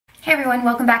Hey everyone,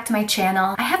 welcome back to my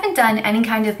channel. I haven't done any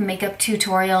kind of makeup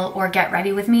tutorial or get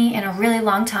ready with me in a really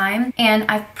long time, and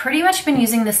I've pretty much been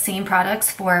using the same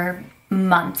products for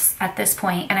months at this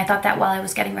point, and I thought that while I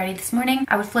was getting ready this morning,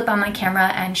 I would flip on my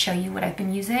camera and show you what I've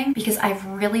been using because I've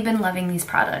really been loving these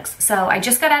products. So I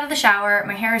just got out of the shower,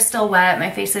 my hair is still wet, my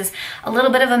face is a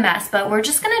little bit of a mess, but we're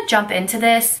just gonna jump into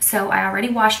this. So I already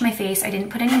washed my face, I didn't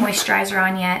put any moisturizer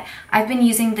on yet. I've been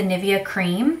using the Nivea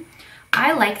cream.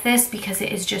 I like this because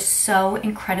it is just so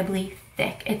incredibly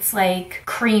thick. It's like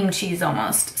cream cheese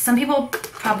almost. Some people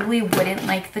probably wouldn't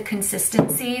like the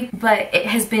consistency, but it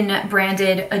has been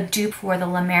branded a dupe for the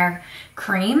La Mer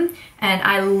cream, and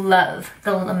I love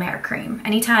the La Mer cream.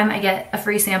 Anytime I get a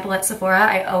free sample at Sephora,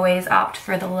 I always opt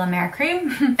for the La Mer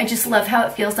cream. I just love how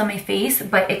it feels on my face,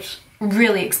 but it's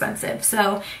really expensive.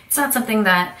 So it's not something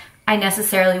that I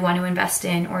necessarily want to invest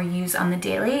in or use on the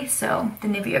daily, so the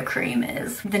Nivea cream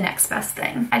is the next best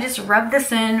thing. I just rub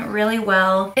this in really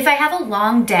well. If I have a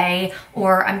long day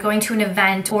or I'm going to an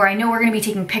event or I know we're going to be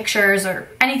taking pictures or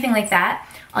anything like that,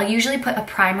 I'll usually put a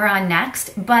primer on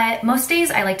next, but most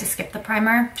days I like to skip the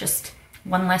primer, just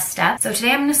one less step. So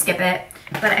today I'm going to skip it,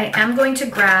 but I am going to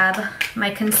grab my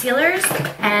concealers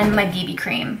and my BB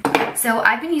cream. So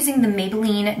I've been using the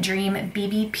Maybelline Dream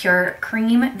BB Pure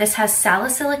Cream. This has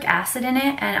salicylic acid in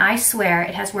it, and I swear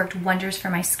it has worked wonders for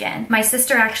my skin. My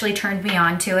sister actually turned me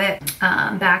on to it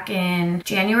back in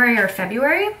January or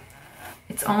February.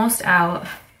 It's almost out.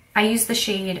 I use the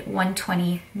shade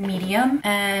 120 Medium,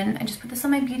 and I just put this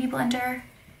on my beauty blender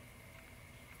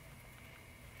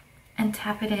and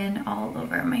tap it in all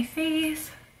over my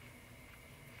face.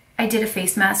 I did a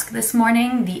face mask this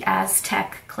morning, the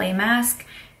Aztec clay mask.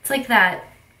 It's like that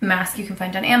mask you can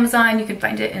find on Amazon. You can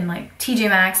find it in like TJ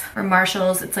Maxx or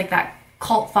Marshall's. It's like that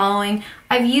cult following.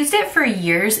 I've used it for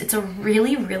years. It's a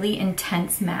really, really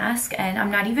intense mask, and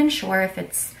I'm not even sure if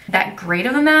it's that great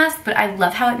of a mask, but I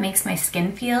love how it makes my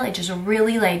skin feel. It just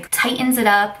really like tightens it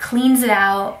up, cleans it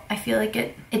out. I feel like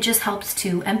it just helps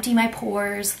to empty my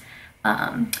pores.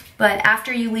 But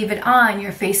after you leave it on,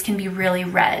 your face can be really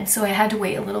red. So I had to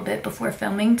wait a little bit before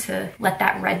filming to let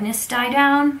that redness die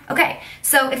down. Okay,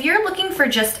 so if you're looking for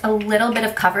just a little bit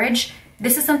of coverage,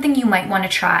 this is something you might want to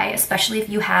try, especially if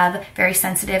you have very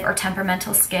sensitive or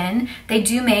temperamental skin. They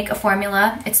do make a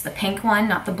formula. It's the pink one,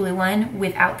 not the blue one,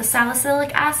 without the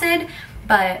salicylic acid,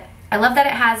 but I love that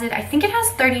it has it. I think it has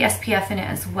 30 SPF in it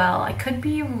as well. I could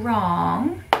be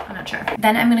wrong. I'm not sure.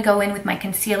 Then I'm gonna go in with my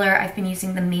concealer. I've been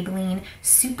using the Maybelline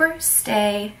Super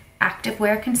Stay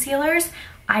Activewear Concealers.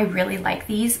 I really like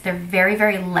these. They're very,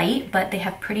 very light, but they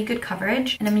have pretty good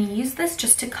coverage. And I'm gonna use this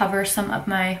just to cover some of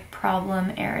my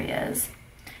problem areas.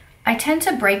 I tend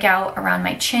to break out around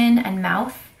my chin and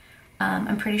mouth.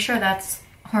 I'm pretty sure that's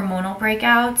hormonal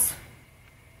breakouts.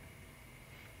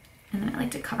 And then I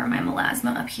like to cover my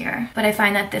melasma up here. But I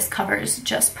find that this covers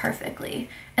just perfectly.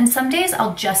 And some days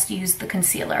I'll just use the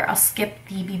concealer. I'll skip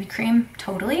the BB cream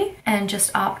totally and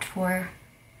just opt for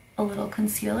a little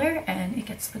concealer, and it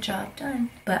gets the job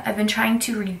done. But I've been trying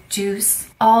to reduce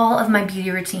all of my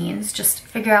beauty routines, just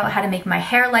figure out how to make my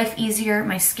hair life easier,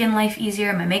 my skin life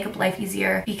easier, my makeup life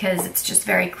easier, because it's just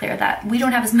very clear that we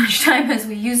don't have as much time as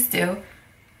we used to.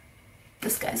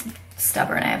 This guy's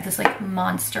stubborn. I have this like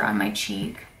monster on my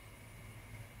cheek.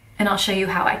 And I'll show you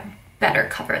how I better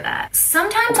cover that.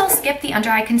 Sometimes I'll skip the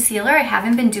under eye concealer. I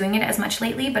haven't been doing it as much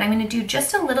lately, but I'm gonna do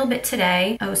just a little bit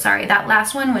today. Oh, sorry, that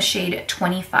last one was shade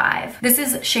 25. This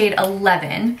is shade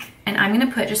 11, and I'm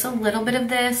gonna put just a little bit of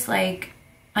this like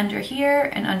under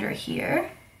here and under here.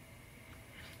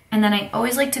 And then I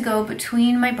always like to go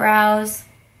between my brows,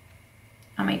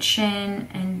 on my chin,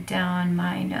 and down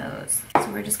my nose. So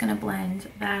we're just gonna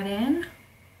blend that in.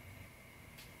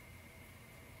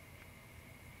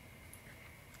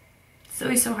 It's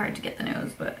always so hard to get the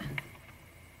nose, but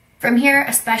from here,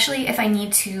 especially if I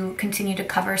need to continue to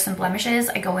cover some blemishes,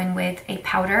 I go in with a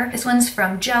powder. This one's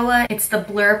from JOA. It's the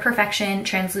Blur Perfection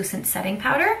Translucent Setting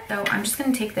Powder. So I'm just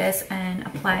gonna take this and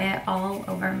apply it all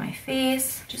over my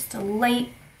face. Just a light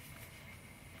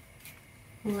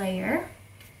layer.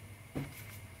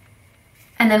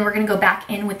 And then we're gonna go back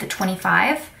in with the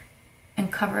 25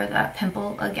 and cover that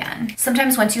pimple again.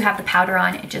 Sometimes once you have the powder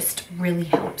on, it just really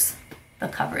helps the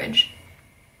coverage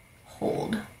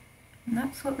hold. And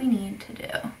that's what we need to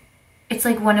do. It's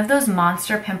like one of those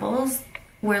monster pimples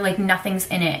where like nothing's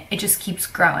in it. It just keeps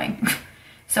growing.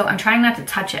 So I'm trying not to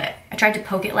touch it. I tried to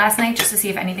poke it last night just to see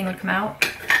if anything would come out.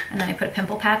 And then I put a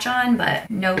pimple patch on, but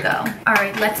no go. All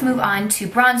right, let's move on to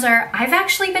bronzer. I've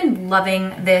actually been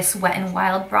loving this Wet n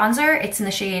Wild bronzer. It's in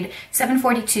the shade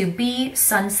 742B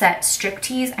Sunset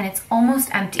Striptease, and it's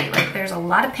almost empty. Like there's a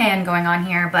lot of pan going on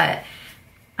here, but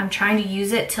I'm trying to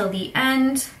use it till the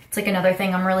end. It's like another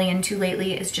thing I'm really into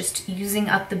lately is just using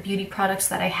up the beauty products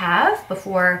that I have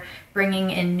before bringing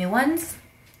in new ones.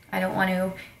 I don't want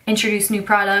to introduce new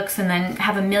products and then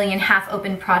have a million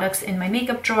half-open products in my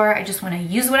makeup drawer. I just want to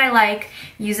use what I like,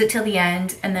 use it till the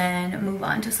end, and then move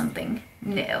on to something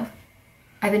new.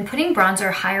 I've been putting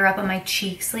bronzer higher up on my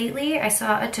cheeks lately. I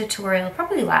saw a tutorial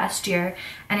probably last year,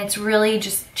 and it's really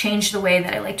just changed the way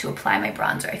that I like to apply my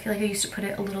bronzer. I feel like I used to put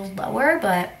it a little lower,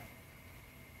 but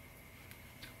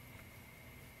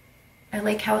I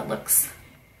like how it looks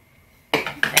there.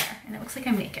 And it looks like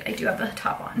I'm naked. I do have the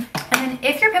top on. And then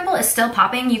if your pimple is still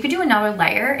popping, you could do another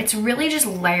layer. It's really just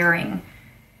layering.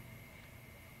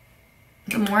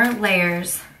 The more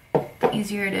layers, the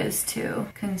easier it is to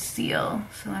conceal.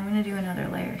 So I'm gonna do another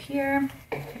layer here.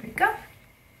 There we go.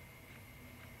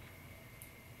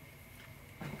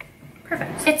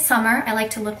 Perfect. It's summer. I like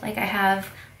to look like I have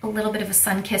a little bit of a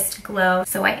sun-kissed glow.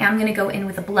 So I am gonna go in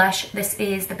with a blush. This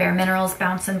is the Bare Minerals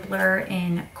Bounce and Blur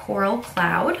in Coral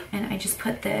Cloud. And I just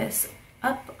put this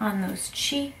up on those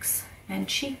cheeks and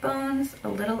cheekbones, a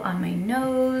little on my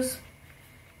nose,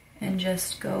 and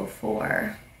just go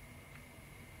for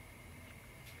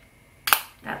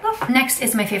that look. Next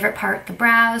is my favorite part, the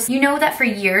brows. You know that for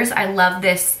years I love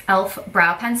this e.l.f.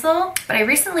 brow pencil, but I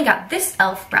recently got this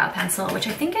e.l.f. brow pencil, which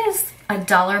I think is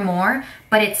 $1 more,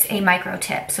 but it's a micro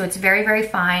tip. So it's very, very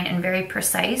fine and very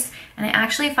precise. And I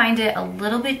actually find it a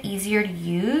little bit easier to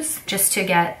use just to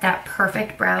get that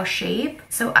perfect brow shape.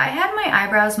 So I had my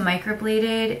eyebrows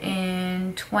microbladed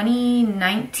in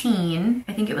 2019.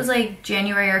 I think it was like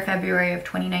January or February of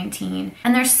 2019.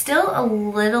 And there's still a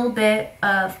little bit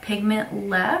of pigment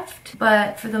left,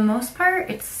 but for the most part,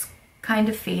 it's kind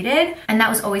of faded, and that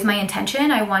was always my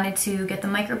intention. I wanted to get the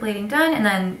microblading done and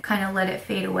then kind of let it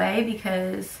fade away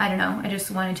because, I don't know, I just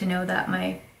wanted to know that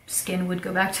my skin would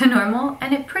go back to normal,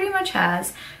 and it pretty much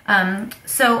has.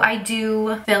 So I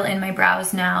do fill in my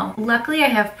brows now. Luckily, I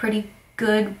have pretty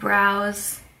good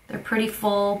brows. They're pretty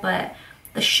full, but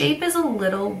the shape is a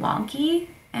little wonky,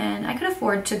 and I could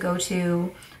afford to go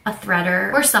to a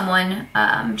threader or someone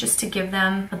just to give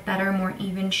them a better, more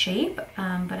even shape,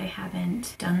 but I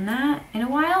haven't done that in a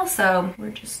while, so we're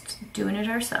just doing it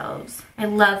ourselves. I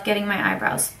love getting my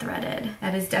eyebrows threaded.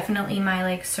 That is definitely my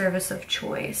like service of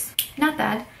choice. Not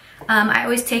bad. I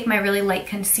always take my really light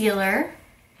concealer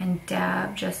and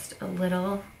dab just a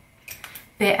little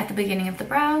bit at the beginning of the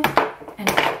brow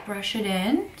and brush it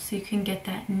in so you can get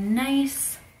that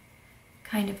nice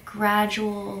kind of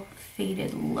gradual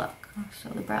faded look, so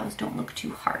the brows don't look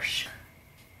too harsh.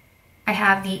 I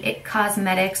have the IT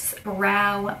Cosmetics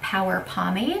Brow Power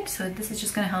Pomade, so this is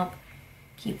just gonna help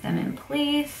keep them in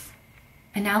place.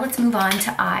 And now let's move on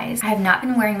to eyes. I have not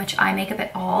been wearing much eye makeup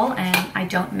at all, and I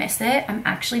don't miss it. I'm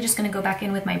actually just gonna go back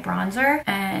in with my bronzer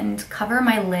and cover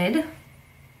my lid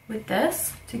with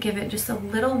this to give it just a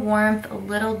little warmth, a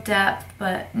little depth,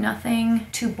 but nothing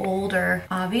too bold or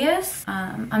obvious.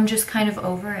 I'm just kind of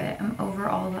over it. I'm over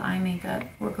all the eye makeup.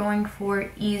 We're going for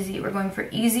easy. We're going for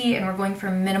easy, and we're going for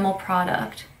minimal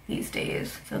product these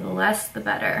days. So the less, the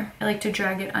better. I like to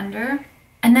drag it under.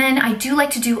 And then I do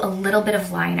like to do a little bit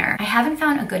of liner. I haven't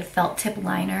found a good felt tip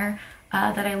liner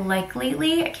that I like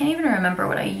lately. I can't even remember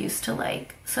what I used to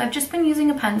like. So I've just been using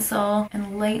a pencil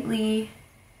and lightly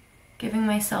giving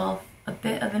myself a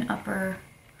bit of an upper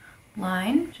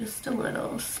line, just a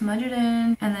little, smudge it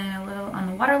in, and then a little on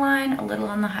the waterline, a little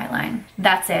on the high line.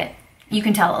 That's it. You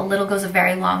can tell a little goes a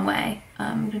very long way.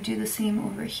 I'm gonna do the same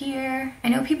over here. I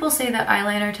know people say that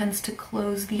eyeliner tends to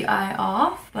close the eye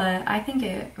off, but I think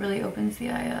it really opens the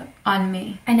eye up on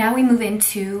me. And now we move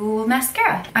into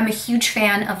mascara. I'm a huge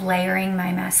fan of layering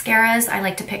my mascaras. I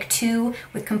like to pick two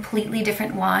with completely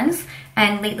different wands.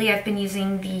 And lately I've been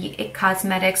using the IT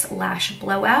Cosmetics Lash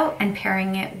Blowout and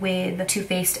pairing it with Too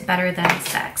Faced Better Than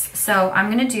Sex. So I'm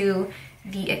gonna do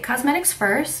the IT Cosmetics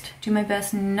first. Do my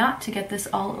best not to get this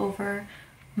all over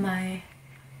my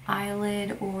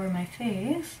eyelid or my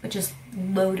face, but just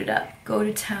load it up. Go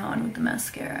to town with the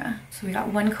mascara. So we got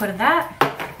one coat of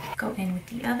that. Go in with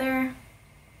the other.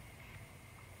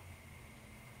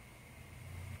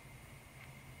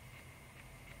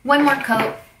 One more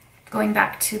coat, going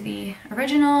back to the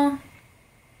original.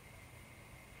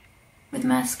 With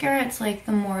mascara, it's like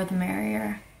the more the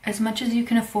merrier. As much as you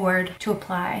can afford to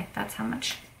apply, that's how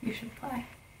much you should apply.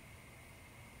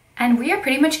 And we are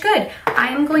pretty much good.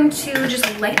 I'm going to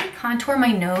just lightly contour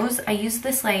my nose. I use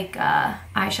this like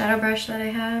eyeshadow brush that I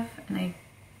have, and I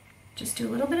just do a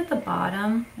little bit at the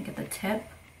bottom, like at the tip.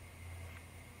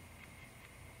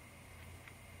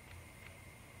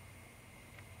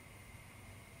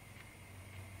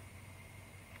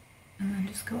 And then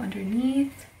just go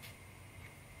underneath.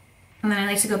 And then I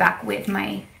like to go back with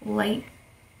my light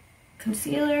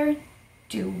concealer,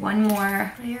 do one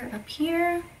more layer up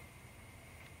here.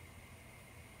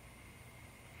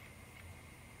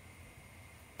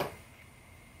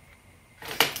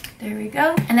 There we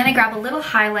go. And then I grab a little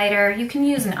highlighter. You can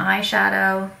use an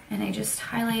eyeshadow, and I just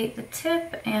highlight the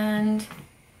tip and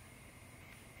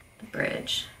the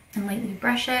bridge and lightly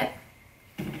brush it.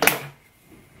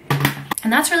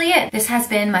 And that's really it. This has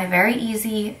been my very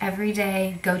easy,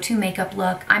 everyday, go-to makeup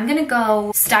look. I'm gonna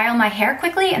go style my hair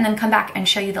quickly and then come back and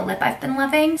show you the lip I've been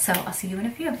loving. So I'll see you in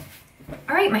a few.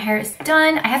 All right, my hair is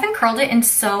done. I haven't curled it in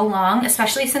so long,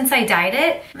 especially since I dyed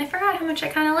it. And I forgot how much I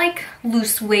kind of like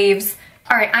loose waves.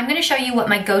 All right, I'm gonna show you what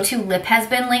my go-to lip has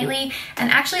been lately. And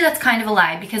actually that's kind of a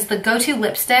lie because the go-to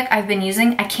lipstick I've been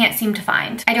using, I can't seem to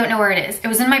find. I don't know where it is. It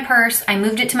was in my purse. I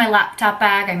moved it to my laptop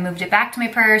bag. I moved it back to my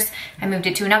purse. I moved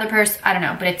it to another purse. I don't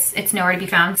know, but it's nowhere to be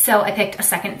found. So I picked a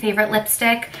second favorite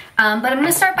lipstick. But I'm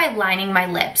gonna start by lining my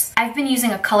lips. I've been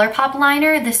using a ColourPop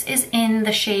liner. This is in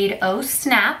the shade Oh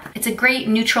Snap. It's a great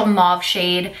neutral mauve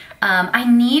shade. I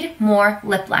need more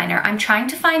lip liner. I'm trying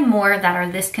to find more that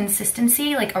are this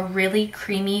consistency, like a really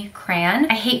creamy crayon.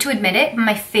 I hate to admit it, but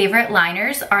my favorite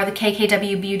liners are the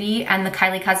KKW Beauty and the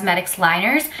Kylie Cosmetics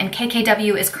liners. And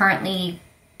KKW is currently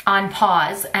on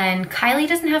pause, and Kylie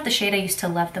doesn't have the shade I used to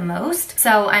love the most.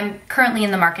 So I'm currently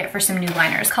in the market for some new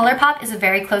liners. ColourPop is a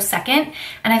very close second,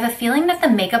 and I have a feeling that the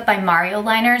Makeup by Mario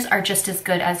liners are just as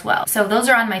good as well. So those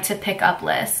are on my to pick up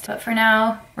list. But for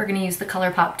now, we're gonna use the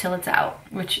ColourPop till it's out,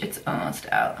 which it's almost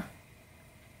out.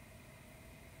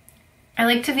 I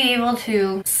like to be able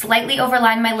to slightly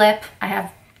overline my lip. I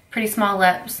have pretty small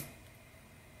lips.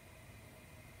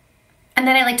 And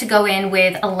then I like to go in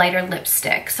with a lighter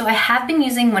lipstick. So I have been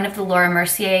using one of the Laura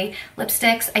Mercier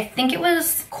lipsticks. I think it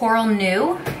was Coral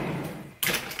New.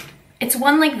 It's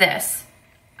one like this.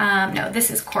 No,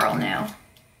 this is Coral New.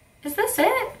 Is this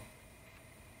it?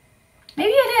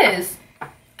 Maybe it is.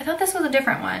 I thought this was a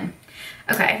different one.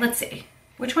 Okay, let's see.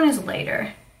 Which one is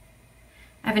lighter?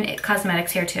 I have an It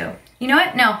Cosmetics here too. You know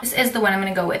what? No, this is the one I'm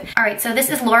gonna go with. All right, so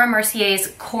this is Laura Mercier's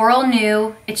Coral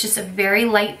New. It's just a very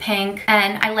light pink,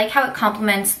 and I like how it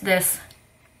complements this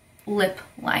lip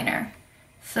liner.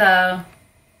 So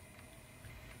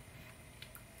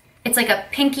it's like a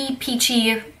pinky,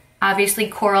 peachy, obviously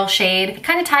coral shade. It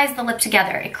kind of ties the lip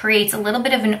together. It creates a little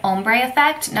bit of an ombre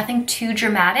effect, nothing too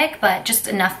dramatic, but just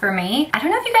enough for me. I don't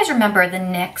know if you guys remember the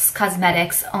NYX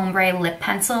Cosmetics ombre lip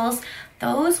pencils.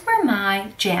 Those were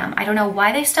my jam. I don't know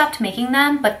why they stopped making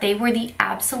them, but they were the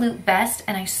absolute best,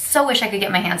 and I so wish I could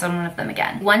get my hands on one of them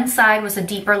again. One side was a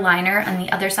deeper liner, and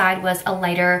the other side was a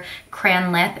lighter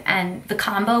crayon lip, and the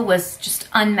combo was just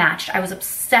unmatched. I was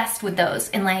obsessed with those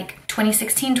in like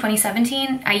 2016,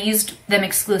 2017. I used them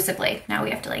exclusively. Now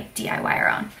we have to like DIY our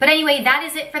own. But anyway, that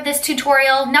is it for this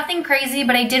tutorial. Nothing crazy,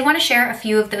 but I did want to share a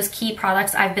few of those key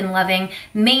products I've been loving,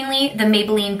 mainly the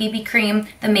Maybelline BB cream,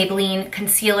 the Maybelline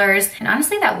concealers, and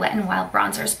honestly that Wet n Wild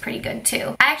bronzer is pretty good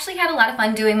too. I actually had a lot of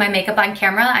fun doing my makeup on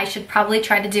camera. I should probably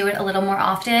try to do it a little more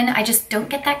often. I just don't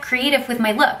get that creative with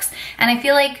my looks, and I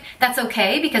feel like that's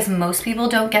okay because most people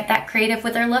don't get that creative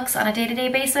with their looks on a day-to-day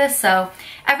basis. So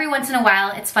every once in a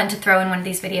while it's fun to throw in one of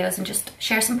these videos and just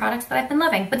share some products that I've been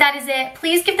loving. But that is it.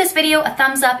 Please give this video a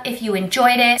thumbs up if you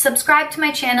enjoyed it. Subscribe to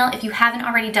my channel if you haven't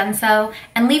already done so,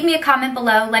 and leave me a comment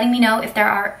below letting me know if there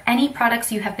are any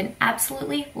products you have been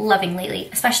absolutely loving lately,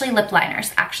 especially lip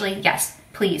liners. Actually, yes,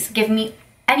 please give me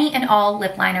any and all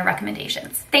lip liner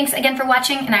recommendations. Thanks again for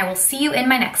watching, and I will see you in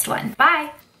my next one.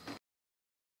 Bye!